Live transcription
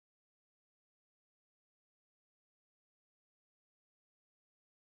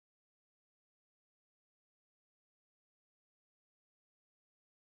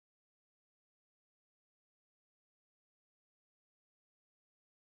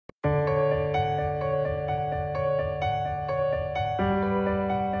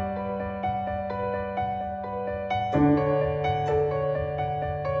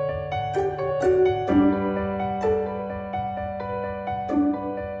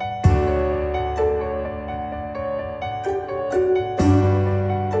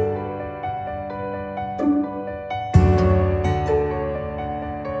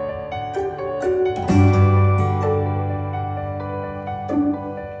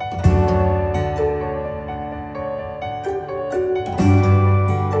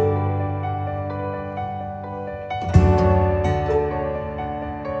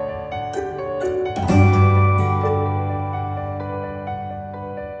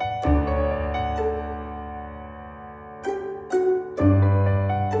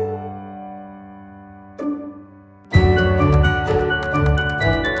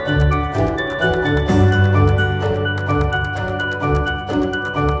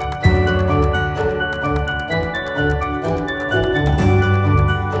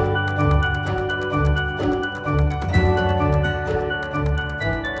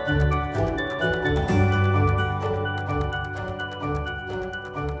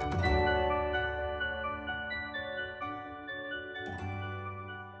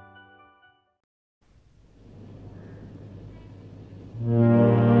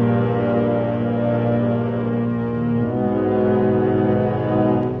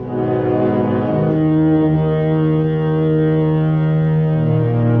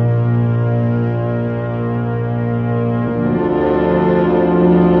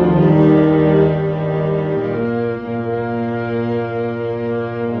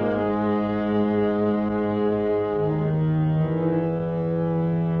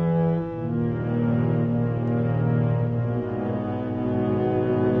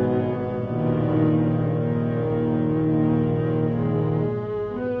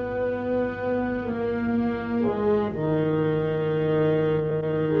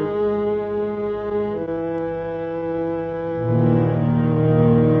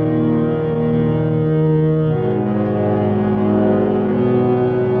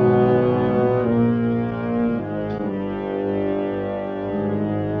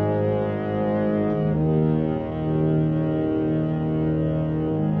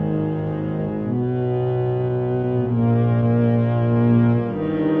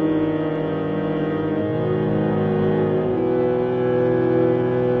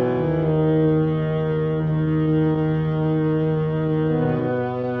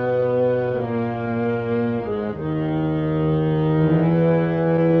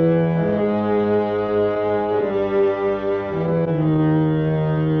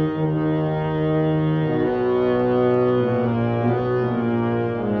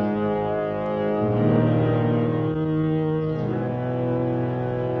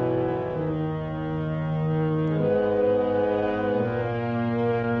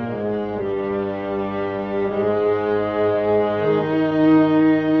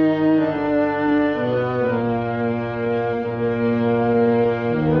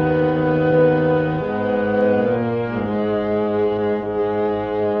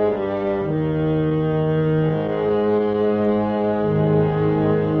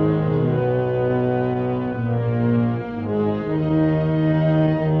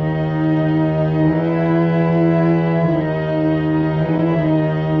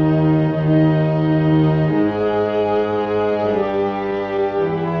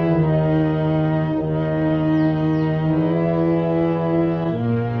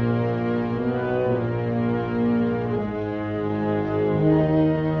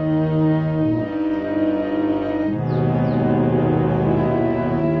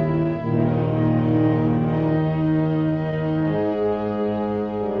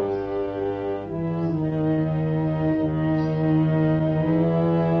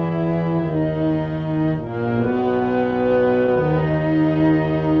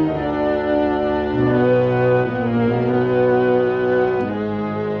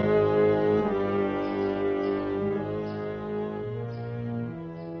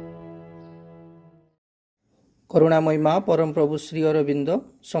करुणामयी माँ परम प्रभु श्री अरविंद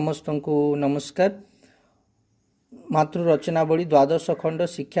समस्त को नमस्कार। मातृ रचनावली द्वादश खंड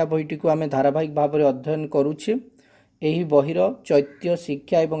शिक्षा बहीटी को आम धारावाहिक भाव में अध्ययन करुचे। यही बहीर चैत्य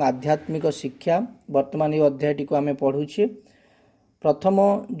शिक्षा एवं आध्यात्मिक शिक्षा वर्तमान ये अध्यायटी को आम पढ़ुचे। प्रथम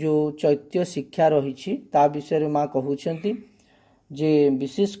जो चैत्य शिक्षा रही ता विषय माँ कहते जे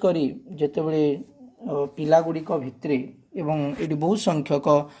विशेषकर जितेबले पिलागुड़िक भितर एवं ये बहु संख्यक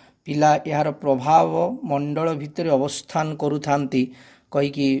पिला यार प्रभाव मंडल भितर अवस्थान करुथांती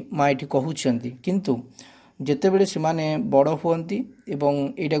कहीकि माँ ये कहते किंतु जितेबले से माने बड़ हुअंती एवं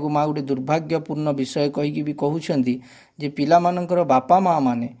एटा को माँ गोटे दुर्भाग्यपूर्ण विषय कहीकि भी कहते जे पिला मानकर बापा माँ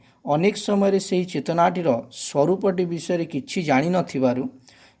माने अनेक समय से चेतनाटीर स्वरूपटी विषय किछि जानि नथिबारु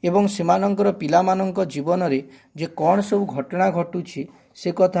एवं सेमानंकर पिला मानंक जीवन रे जे कौन सब घटना घटुछि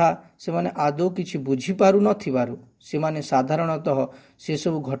से कथा से माने आदौ किछि बुझी पारु नथिबारु से माने साधारणतः से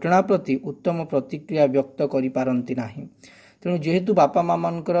सब घटना प्रति उत्तम प्रतिक्रिया व्यक्त करि पारंती नाही। तेणु जेहेतु बापा माँ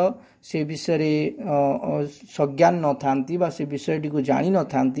मानकर से विषय सज्ञान न थांती बा से विषयटी को जानी न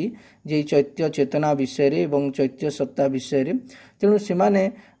थांती जे चैत्य चेतना विषय एवं चैत्य सत्ता विषय तेणु से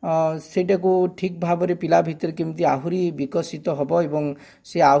माने सेटा को ठीक भाव में पिला भितर केमती आहुरी विकसित हब एवं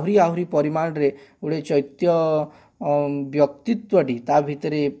से आहुरी आहुरी परिमाण रे गोटे चैत्य व्यक्तित्वटी ता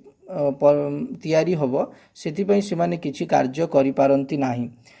भितर तैयारी हब सेथिपई से माने किछि कार्य करि पारंती नाही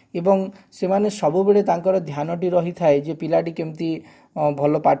एवं से माने सब बेले तांकर ध्यानटी रही थाए जे पिलाटी केमती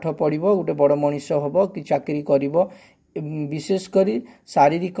भल पाठ पढ़िबो गोटे बड़ मनीष हबो कि चाकरी करिबो विशेषकर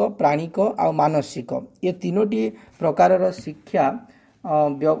शारीरिक प्राणिक आ मानसिक ये तीनोटी प्रकारर शिक्षा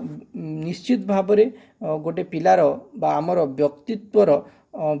निश्चित भाव में गोटे पिलार बा आमर व्यक्तित्वर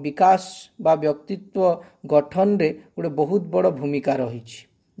विकास बा व्यक्तित्व गठन रे गोटे बहुत बड़ भूमिका रही।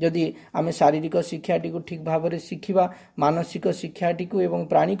 जदि आम शारीरिक शिक्षाटी को ठीक भाव में शिखिबा मानसिक शिक्षाटी को एवं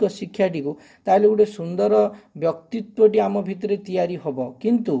प्राणिक शिक्षाटी को ताले गोटे सुंदर व्यक्तित्वटी आम भितर तैयारी हब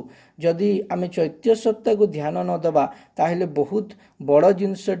किंतु जदि आम चैत्य सत्ता को ध्यान न दबा ताहले बहुत बड़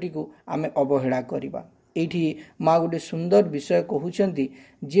जिनसटी को आम अवहेला करिबा। एठी माँ गोटे सुंदर विषय कहउछंती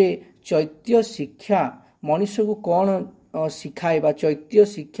जे चैत्य शिक्षा मनीष को कौन शिखाए बा चैत्य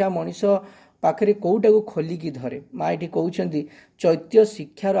शिक्षा मनीष पाखरे कोउटा को खोलिकी धरे। माँ ये कहउछंती चैत्य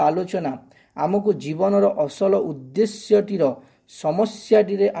शिक्षार आलोचना आमको जीवनर असल उद्देश्यटीर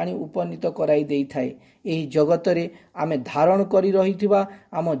समस्याटी आनी उपनीत कराई देई थाए। एही जगत रे आमे धारण करी रहिथिबा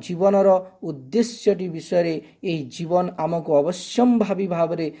आम जीवनर उद्देश्यटी विषय एही जीवन आमको अवश्यम भावी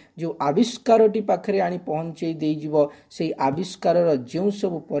भाव रे जो आविष्कारटी पाखरे आनी पहुंचई देई जीव से आविष्कारर जेउ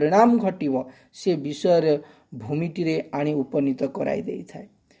सब परिणाम घटिव से विषय भूमिटी रे आनी उपनीत कराई देई थाए।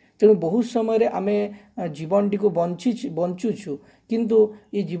 तेणु बहुत समय आमे जीवनटी को बंचुछु किंतु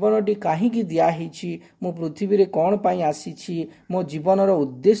ये जीवनटी कहीं दिखाई मो पृथ्वी रे कौन पाई आसी मो जीवनर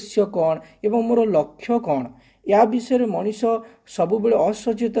उद्देश्य कौन एवं मोर लक्ष्य कौन या विषय मनीष सब बेले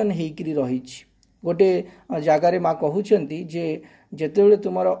असचेतन होकर रही। गोटे जगार माँ कहउछंती जे जेतेबेले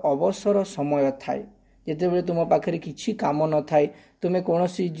तुमर अवसर समय थाए जेतेबेले तुम पाखरे किछि काम न थाए तुमे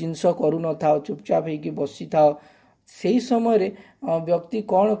कोनोसी जिंस करू न थाओ चुपचाप होइकी बसी थाओ से समय व्यक्ति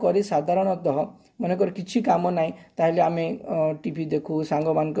कौन करे साधारणतः मनकर किछि काम नाई ताहले आमे टीवी देखू सांग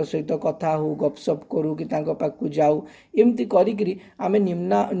मान सहित कथा हो गपसप करू कि तांको पाखु जाऊ एमती करिकरी आमे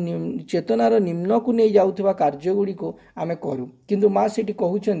चेतनार निम्न को नहीं जाउथबा कार्य गुडी को आमे करू किंतु माँ सेठी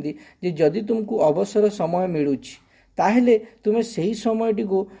कहउछंती जे जदि तुमको अवसर समय मिलुछि ताहले तुमे सही समयटी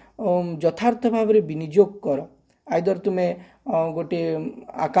को यथार्थ भाव में विनियोग कर। आइदर तुमे गोटे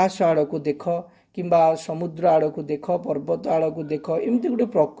आकाश आड़ को देख किंबा समुद्र आड़ को देख पर्वत आड़ को देख एमती गोटे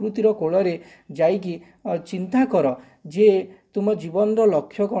प्रकृतिर कोल रे जाइकी चिंता कर जे तुम जीवन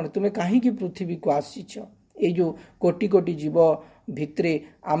लक्ष्य कौन तुमे कहीं पृथ्वी को आसीच ये जो कोटि कोटि जीव भितरे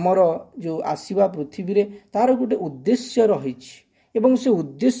आमर जो आसीबा पृथ्वी रे तार गोटे उद्देश्य रही एवं से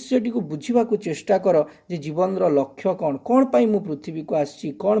उद्देश्यटी को बुझा को चेष्टा कर जे जीवन लक्ष्य कौन कौन पाई मु पृथ्वी को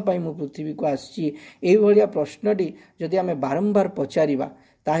आसी कौन पाई मु पृथ्वी को आसी एई भलिया प्रश्नटी जदि आमे बारंबार पचारिबा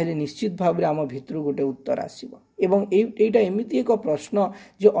ताहले निश्चित भाव में आम भितर गोटे उत्तर आसीबो एवं एटा एमिति एक प्रश्न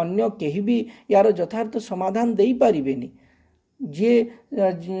जो अन्य केही भी यार यथार्थ समाधान देई पारिबेनी। जे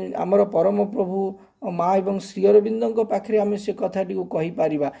आमर परम प्रभु माँ एवं श्री अरविंदों पाखरे आमे से कथाटी को कहि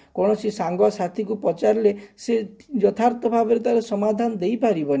पारिबा कौन सी सांग साथी को पचारले से यथार्थ भाव में तार समाधान देई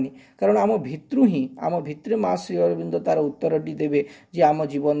पारिबनी कारण आम भित्रु ही आम भितरे माँ श्री अरविंद तार उत्तरटी देबे जे आम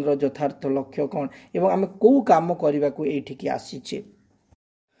जीवन यथार्थ लक्ष्य कौन एवं आमे को काम करबा को एठिकी आसीचे।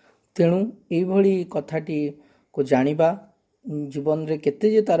 तेणु यही कथाटी को जानिबा जीवन रे केते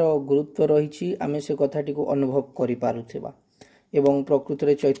जे तार गुरुत्व रही आमे से कथाटी को अनुभव करि पारुथिबा एवं प्रकृति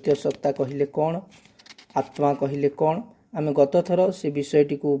रे चैत्य सत्ता कहिले कौन आत्मा कहिले कौन आमे गत थर से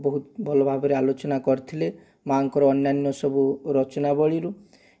विषयटी को बहुत भल भाव आलोचना करथिले मांकर अन्यान्य सबू रचनावली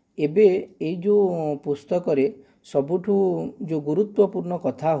एबे ए जो पुस्तक रे सबुठु जो गुरुत्वपूर्ण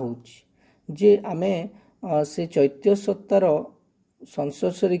कथा होउछि जे आमे से चैत्य सत्तार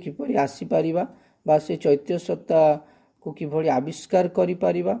संस्पर्श किपरि आसी पारिबा बा से चैत्य सत्ता को किभଳି आविष्कार करि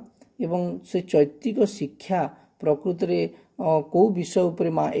पारिबा एवं से चैत्तिक शिक्षा प्रकृति रे को विषय उपरे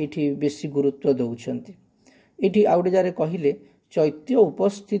मा एठी बेसी गुरुत्व दउछंती। एठी आउडे जारे कहिले चैत्य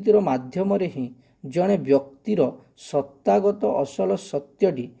उपस्थितिर माध्यम रे ही जणे व्यक्तिर सत्तागत असल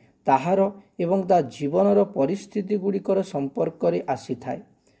सत्यटी ताहार एवं ता जीवनर परिस्थिति गुड़िकर संपर्क रे आसी थाए।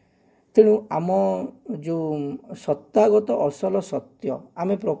 तेणु आम जो सत्तागत असल सत्य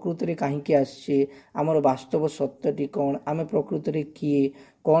आमे प्रकृति रे काहींकी आसे आमर वास्तव सत्यटी कौन आमे प्रकृति रे किए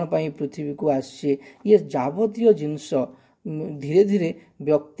कौन पाई पृथ्वी को आसे ये जावतीय जिनस धीरे धीरे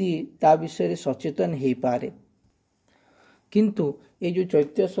व्यक्ति ता विषय सचेतन हो पारे। किंतु ये जो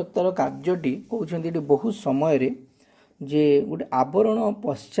चैत्य सत्तार कार्यटी कहते बहुत समय रे जे गोटे आवरण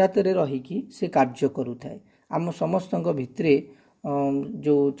पश्चात रे रहीकि से कार्य करुथाए। आम समस्त भितरे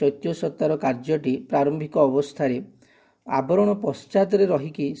जो चैत्य सत्तार कार्यटी प्रारंभिक अवस्था रे आवरण पश्चात रे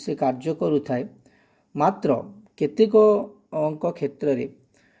रहीकि से कार्य करुथाए। मात्र केतेक क्षेत्र रे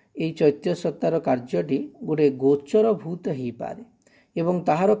এই चैत्य सत्तार कार्यटी गोटे गोचर भूत हो पारे एवं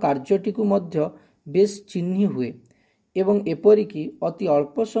ताहार कार्यटी मध्य बेस चिन्ह हुए एवं एपरिकी अति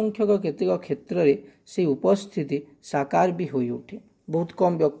अल्प संख्यक केतेक क्षेत्र रे से उपस्थिति साकार भी होई उठे। बहुत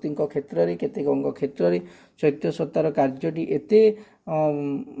कम व्यक्ति क्षेत्र रे केतेक क्षेत्र रे चैत्य सत्तार कार्यटी एते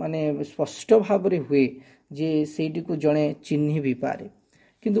माने स्पष्ट भाव रे हुए जे सेठी को जणे चिन्ह भी पारे।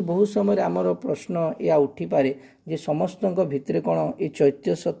 किंतु बहुत समय आमर प्रश्न या उठी पारे जे समस्त भितरे कौन ये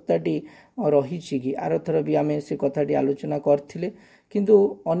चैत्य सत्ताटी रही कि आरथर भी आमे से कथाटी आलोचना करथिले। किंतु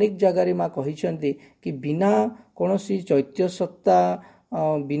अनेक जगार माँ कहिसंती कि बिना कौनसी चैत्य सत्ता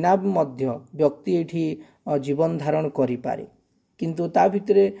बिना मध्य व्यक्ति एठी जीवन धारण करि पारे। किंतु ता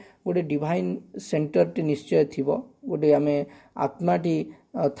भितरे गोटे डिवाइन सेंटरटी निश्चय थिबो गोटे आमे आत्माटी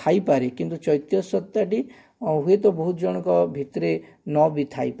थाई पारे। किंतु चैत्य सत्ताटी हुए तो बहुत जनक भितरे न भी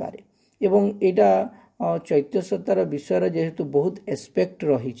थाई पारे एवं एटा चैत्य सत्तार विषय जेहेतु बहुत एस्पेक्ट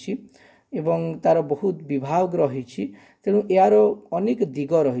रही एवं तार बहुत विभाग रही तेणु यार अनेक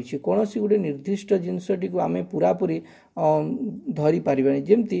दिग रही कौन सी गोटे निर्दिष्ट जिनसटी को आमे पूरापूरी धरी पारिबानी।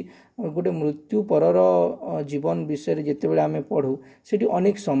 जेमती गोटे मृत्यु परर जीवन विषय जितेबाला आमे पढ़ू सेठी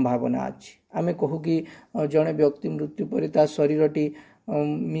अनेक संभावना अछि। आमे कहू कि जड़े व्यक्ति मृत्यु पर ता शरीरटी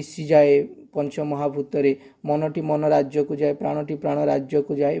मिसी जाए पंच महाभूतरे मनटी मन राज्य को जाए प्राणटी प्राण राज्य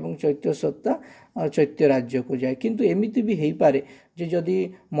को जाए एवं चैत्य सत्ता चैत्य राज्य को जाए। किंतु एमिति भी हेई पारे जे जदि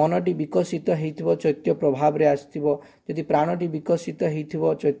मनटी विकसित हेइथिबो चैत्य प्रभाव रे आस्थिबो जदि प्राणटी विकसित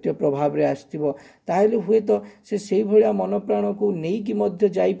हेइथिबो चैत्य प्रभाव रे आस्थिबो ताहेले हुए तो से सेई भलिया मन प्राण को नेई कि मध्य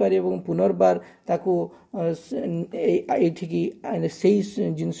जाई पारे एवं पुनर्बार ताको एठिकी सेई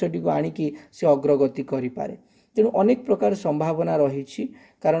जिनसटी को आनी कि से अग्रगति करि पारे। तेणु अनेक प्रकार संभावना रही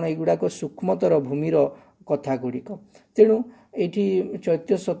कारण एगुड़ाक सूक्ष्मतर भूमिर कथा गुड़िक। तेणु एठी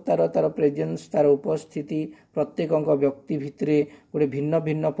चैत्य सत्तार तार प्रेजेन्स तार उपस्थिति प्रत्येक व्यक्ति भितरे गोटे भिन्न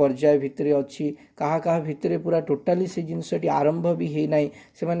भिन्न पर्याय भितरे अच्छी कहा कहा भितरे पूरा टोटाली से जिनसटी आरंभ भी है ना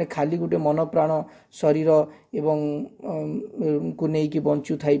से माने खाली गोटे मन प्राण शरीर एवं को नेकी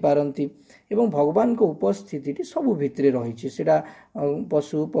बंचु थाई पारंती एवं भगवान को उपस्थिति सबु भितरे रही सेटा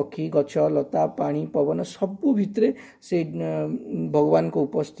पशु पक्षी गछ लता पानी पवन सबु भितरे से भगवान को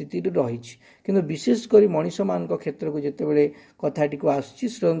उपस्थिति रही। किंतु विशेष करी मनीष मान क्षेत्र को जितेबाला कथाटी को आसछि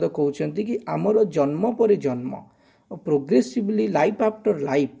श्रीअरविंद कहउछन्ति कि आमर जन्म पर जन्म प्रोग्रेसिवली लाइफ आफ्टर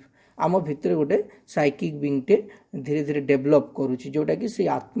लाइफ आम भितर गोटे साइकिक बिंगटे धीरे धीरे डेभलप करुछि जोटा कि से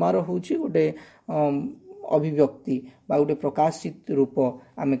आत्मार होछि गोटे अभिव्यक्ति बा गोटे प्रकाशित रूप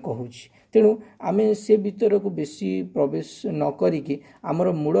आमे कहूछि। तेणु आमे से भीतर को बेसी प्रवेश न करिकी आमर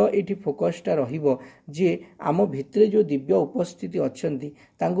मूल एठी फोकसटा रहिबो जे आम भितरे जो दिव्य उपस्थिति अछंती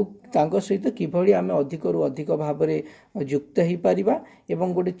तांको सहित किभଳି आमे अधिक रु अधिक भाव में युक्त हो पारिबा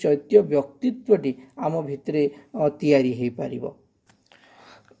एवं गोटे चैत्य व्यक्तित्वटी आम भितरे तैयारी हो पारिबो।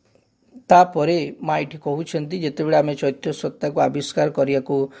 तापरे माँ ये कहते जितेबाला आम चैत्य सत्ता को आविष्कार करने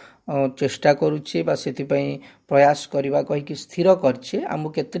को चेष्टा करुचे बा से प्रयास करवा कहीकि स्थिर करछे आमको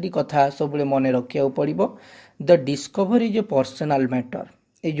केतटी कथा सब मन रखा पड़ो। The discover is a personal matter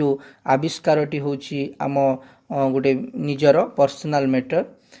ये जो आविष्कारटी होची आम गोटे निजर personal matter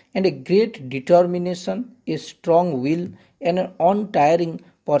and a great determination a strong will and N अनटायरिंग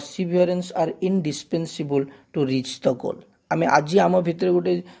Perseverance are indispensable to reach the goal. आमे आज आम भितर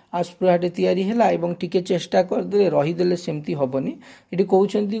गोटे आस्पृहाटे तैयारी हैला एवं टिके चेष्टा करदे रहीदेले सेमती हबनी। ये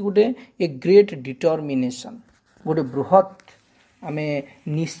कहउछन्ती गोटे ए ग्रेट डिटर्मिनेशन गोटे बृहत आमे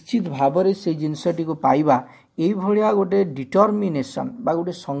निश्चित भाव से जिनसटी को पाइबा एई भलिया गोटे डिटर्मिनेशन बा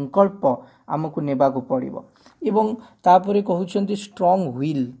गोटे संकल्प आमको नेबा को पड़िबो एवं तापरे कहउछंती स्ट्रांग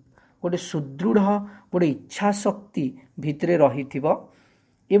विल गोटे सुदृढ़ गोटे इच्छा शक्ति भितरे रहिथिबो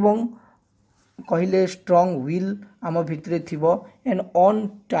एवं कहले स्ट्रांग विल आम भितरे थिबो एंड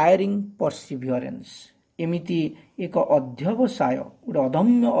अनटायरिंग परसिवियरेंस एमिति एक अध्यवसाय गोटे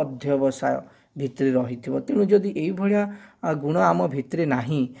अदम्य अध्यवसाय भितरे रहिथिबो। तेणु जदि एई भलिया गुण आम भितरे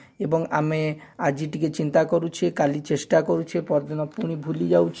नाही एवं आमे आज टिके चिंता करूछे काली चेष्टा करूछे परदिन पुणी भूली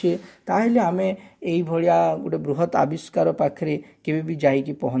जाउछे ताहेले आमे एई भलिया गोटे बृहत आविष्कार पाखरे केबे भी जाई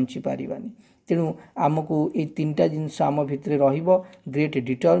कि पहुंची पारिबानी। तेणु आमको ए तीनटा जिनस आम भितरे रहिबो great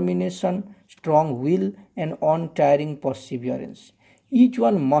determination strong will and अनटायरिंग Perseverance. Each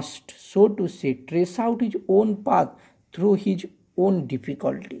one must, so to say, trace out his own path through his own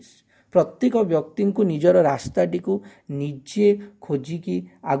difficulties. प्रत्येक व्यक्ति को निजर रास्ताटी को निजे खोजिकी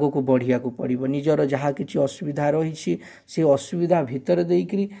आग को बढ़िया को पड़ो निजर जहाँ किसी असुविधा रही से असुविधा भितर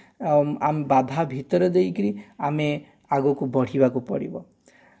देकरी आम बाधा भितर देकरी आमे आग को बढ़िया को पड़ो।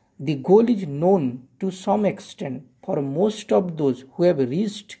 The goal is known to some extent for most of those who have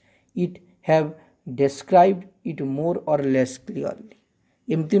reached it have described it more or less clearly.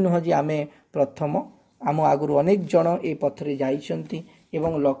 एमती नुह जे आमे प्रथम आम आगु अनेक जन ए पथरे जाइछंती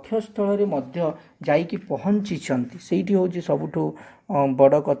एवं लक्ष्य स्थल रे मध्य जाइकी पहुंचीछंती सेठी होची सबुठो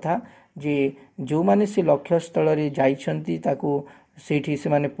बड़ कथा जे जो माने से लक्ष्य स्थल रे जाइछंती ताको सेठी से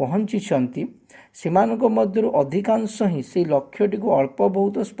माने पहुंचीछंती सेमानक मध्यरु अधिकांश ही से लक्ष्यटी को अल्प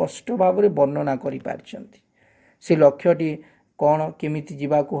बहुत स्पष्ट भाव रे वर्णना करि पारछंती। से लक्ष्यटी कोन केमिति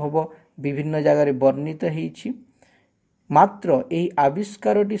जीवा को हबो विभिन्न जगह रे वर्णित हेछि मात्र एही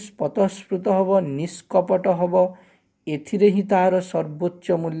आविष्कारटी स्पतस्फुट हब निष्कपट हब एथिरे ही तार सर्वोच्च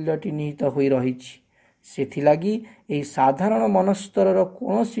मूल्यटी निहित होई रहिछि। सेथिलागी एही साधारण मनस्तर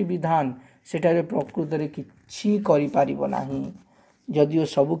कोनोसी विधान सेठारे प्रकृत रे किछि करि पारिबो नाही। जदिओ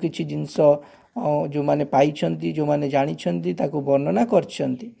सबु किछि जिंस जो माने पाइछंती जो माने जानिछंती ताको वर्णना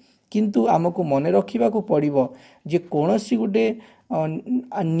करछंती किंतु आमको मने रखिबा को पड़िबो जे कोनोसी गुटे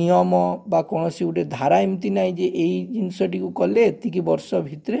नियम बा कोनोसी गुटे धारा एमती नाही जे एई जिंसटी को कले एतिकी वर्ष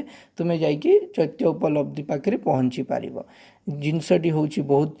भितरे तुमे जाइके चैत्य उपलब्धि पाखरे पहुंची पारिबो। जिंसटी होउची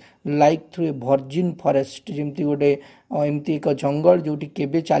बहुत like through a virgin forest जेमती गोटे एमती एक जंगल जोटी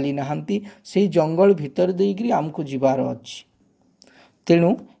केबे चली नाहंती सेही जंगल भितर देइकरी आमको जीवार अछि।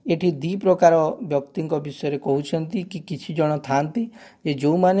 तेणु एठी दी प्रकार व्यक्ति विषय कहउछंती कि किछि जन थांती जे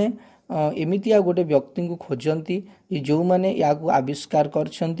जो माने एमितिया गोटे व्यक्ति को खोजती जो माने या को आविष्कार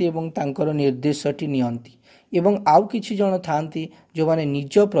करछंती एवं तांकर निर्देशटी नियंती एवं आउ किछि जन थांती जो माने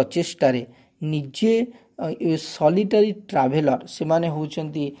निज प्रचेष्टारे निजे सॉलिटरी ट्रैवलर से माने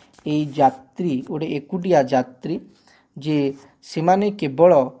होउछंती ए यात्री गोटे एकुटिया यात्री जे से माने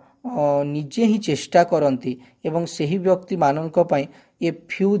केवल निजे ही चेष्टा करती एवं सही व्यक्ति मानक पई a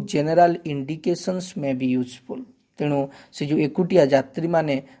few general indications may be useful. तेणु से जो एकुटिया यात्री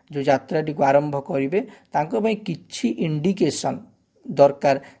माने जो यात्राटी को आरंभ करिवे तांको पई किछि इंडिकेशन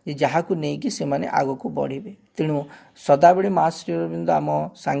दरकार जे जहाँ को नहीं कि से माने आगो को बढ़िबे। तेणु सदा बेले मां श्री अरविंद आम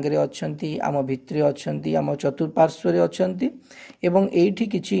सांगरे अछंती आम भितरे अछंती आम चतुर्पार्श्वरे अछंती एवं एठी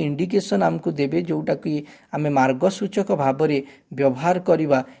किछि इंडिकेशन हमको देबे जोटा कि आमे मार्गसूचक भाबरे व्यवहार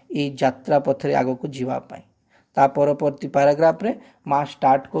करिबा ए यात्रा पथरे आगो को जीवा पाई। ता परवर्ती पैराग्राफ रे मां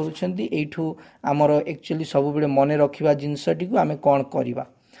स्टार्ट करूछंती एठू हमर एक्चुअली सब बेले मने रखिबा जिंसटी को आमे कोन करिबा।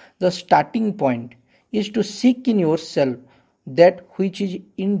 The starting point is to seek in yourself that which is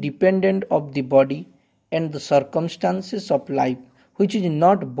independent of the body and the circumstances of life, which is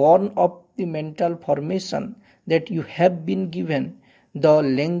not born of the mental formation that you have been given, the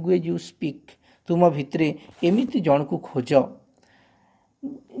language you speak. तुम भितरे एमिति जन को खोज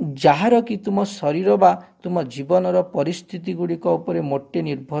jar कि तुम शरीर बा तुम जीवन परिस्थिति गुड़िक उपरे मोटे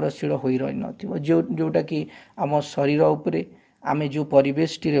निर्भरशील होई रही नथिबो जोटा कि आम शरीर उपरे आमे जो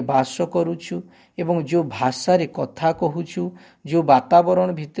परिवेश टी बास करुछु एवं जो भाषा रे कथा कहूछु जो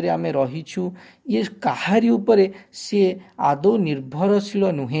वातावरण भितरे आमे रहिछु ये काहारी उपरे से आदौ निर्भरशील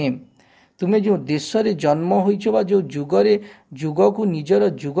नुहे। तुमे जो देश रे जन्म होइछ बा जो जुगरे जुग को निजर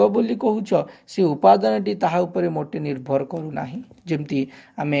जुग बोली कहूछ से उपादानटी ताहा उपरे मोटे निर्भर करू नाही। जेमती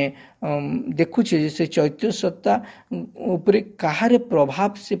आमे देखुछे से चैत्य सत्ता उपरे काहारे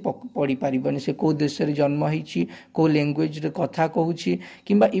प्रभाव से पड़ी पारिबनी से को देश रे जन्म होइछि को लैंग्वेज रे कथा कहूछि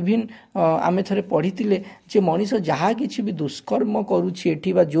किंबा इवन आमे थरे पढ़ितिले जे मनीष जहा किछि भी दुष्कर्म करूछि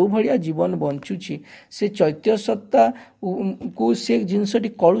एठी बा जो भलिया जीवन बंचुछि से चैत्य सत्ता को से जिंसटी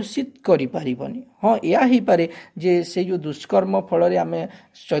कलुषित करि पारिबनी हाँ या ही पारे जे से जो दुष्कर्म फल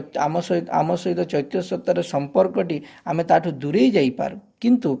आम सहित चैत्य सत्तार संपर्कटी आम ताठू दूरे जाइपार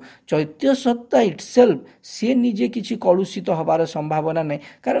किंतु चैत्य सत्ता इटसेल्फ सी निजे किसी कलुषित हबार संभावना नहीं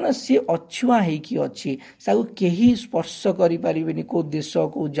कारण सी अछुआ होइकी अच्छी ताकू केही स्पर्श करि परिबेनी को देश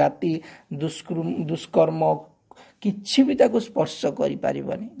को जाति दुष्कर्म किछि भी ताको स्पर्श करि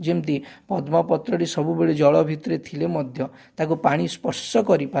परिबनी जेमती पद्मपत्रटी सबुबेले जल भितरे थिले मध्य ताको पानी स्पर्श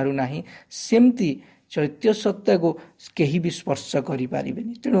करि पारु नाही सेमती चैत्य सत्ता को केही भी स्पर्श करि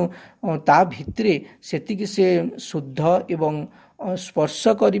परिबेनी तेणु ता भितरे सेतिकी से शुद्ध एवं स्पर्श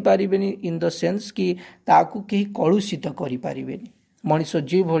करि परिबेनी इन द सेंस कि ताकू केही कलुषित करि परिबेनी मनीष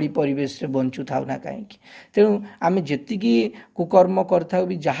जे भली परिवेश रे बंचु थाउ ना कहीं तेणु आम जेतिकी कुकर्म करथाउ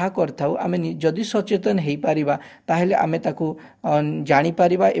भी जहाँ करथाउ आम जदि सचेतन हो पारिबा ताहेले आमे ताकू जानी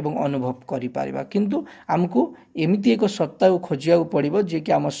पारिबा एवं अनुभव करि पारिबा किंतु आमको एमिति एक सत्ता को खोजिया पड़िबो जे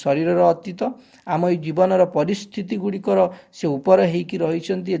कि आम शरीर अतीत आम जीवन परिस्थिति गुड़िकर से ऊपर हेकी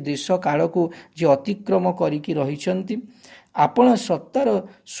रहिसंती देश काल को जे अतिक्रम करिकी रहिसंती आपण सत्तार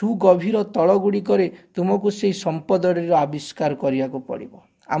सुगभीर तल गुड़िकर तुमको से संपदर आविष्कार करिया को पड़िबो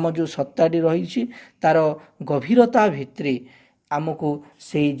आम जो सत्ताटी रही तार गभीरता भितरे आमको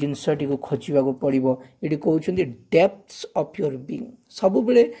से जिनसटी को खोजिबा को पड़िबो eighty कहउछन्ती depths of your being सब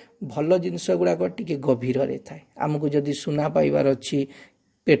बेले भल जिनस गुड़ाक टिके गभीर रे थाए आमको जदि सुना पाइबार अछि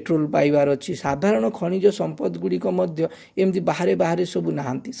पेट्रोल पाइबार अच्छी साधारण खनिज संपद गुड़िक एमती बाहरे बाहरे सबू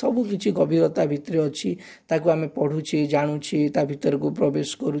नहांती सबू किसी गभीरता भितर अच्छी ताकू आमे पढ़ुछे जानुछे ता भीतर को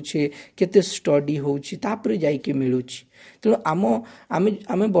प्रवेश करुछे केते स्टडी होउछि तापरे जाइके मिलुछि तेणु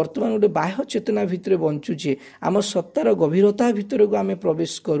आमे वर्तमान गोटे बाह्य चेतना भितर बंचुचे आम सत्तार गभीरता भितर को आमे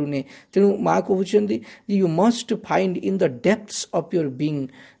प्रवेश करूने तेणु माँ कहउछन्ती you must find in the depths of your being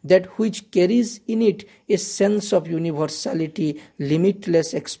that which carries in it a sense of universality,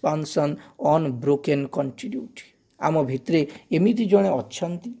 limitless expansion, unbroken continuity. आम भितरे एमिति जने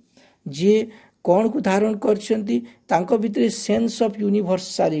अछंती जे कौन को धारण करछंती तांको भितरे सेंस ऑफ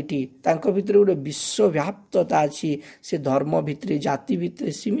यूनिवर्सालिटी तांको भितरे गोटे विश्वव्याप्तता अछि से धर्म भितरे जाति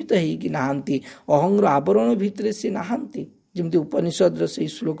भितरे सीमित हेई कि नाहंती अहंग्र आवरण भितरे से नाहंती जेमति उपनिषद से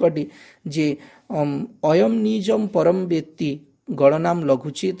श्लोकटी जे अयम निजम परम वेत्ति गणनाम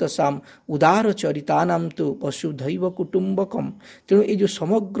लघुचेतसाम उदार चरितानाम तो वसुधैव कुटुंबकम तेणु ये जो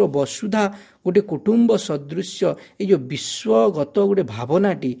समग्र वसुधा गोटे कुटुंब सदृश्य ये जो विश्वगत गोटे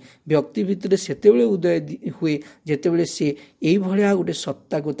भावनाटी व्यक्ति भितर सेतेबेले उदय हुए जेतेबेले से यही भलिया गोटे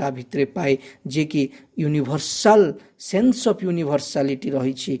सत्ता को ता भितरे पाए जे कि यूनिवर्सल सेंस ऑफ यूनिवर्सालिटी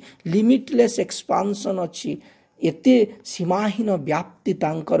रही लिमिटलेस एक्सपांशन अच्छी एते सीमाहीन व्याप्ति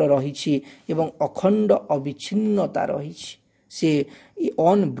तांकर रही एवं अखंड अविच्छिन्नता रही से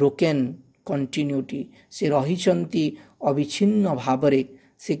अनब्रोकेन कंटिन्यूटी से रहिछंती अविच्छिन्न भावरे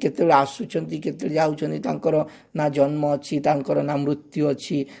से केतेबेले आसुचंती केतेबेले जाउचंती तांकर ना जन्म अछि तांकर ना मृत्यु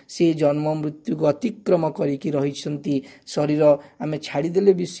अछि से जन्म मृत्यु को अतिक्रम करिकी रहिछंती शरीर आमे छाड़ी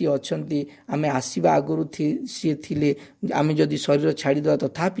देले भी सी अछंती आमे आसीबा आगरु सी थिले आमे जदि शरीर छाड़ी दवा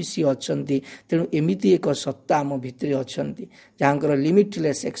तथापि सी अछंती तेणु एमिति एक सत्ता आम भितरे अछंती जहाँकर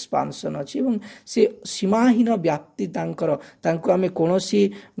लिमिटलेस एक्सपांशन अछि एवं से सीमाहीन व्याप्ति तांकर तांको आमे कोनोसी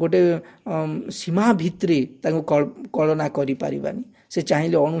गोटे सीमा भितरे तांको कल्पना करि पारिबानी से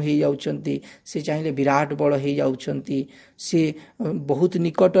चाहिए अणु हो जाउछंती से चाहिए विराट बड़ हो जाउछंती से बहुत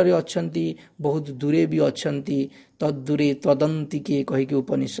निकटरे अछंती बहुत दूरे भी अछंती तद्दूरे तदंती के कहिके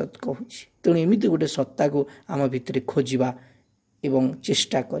उपनिषद कहूछि तेणु एमिति गोटे सत्ता को आम भितर खोजिबा एवं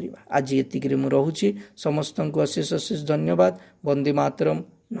चेष्टा करिबा आज एतिकरे मु रहुछि समस्तंको अशेष अशेष धन्यवाद वंदे मातरम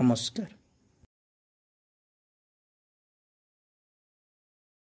नमस्कार।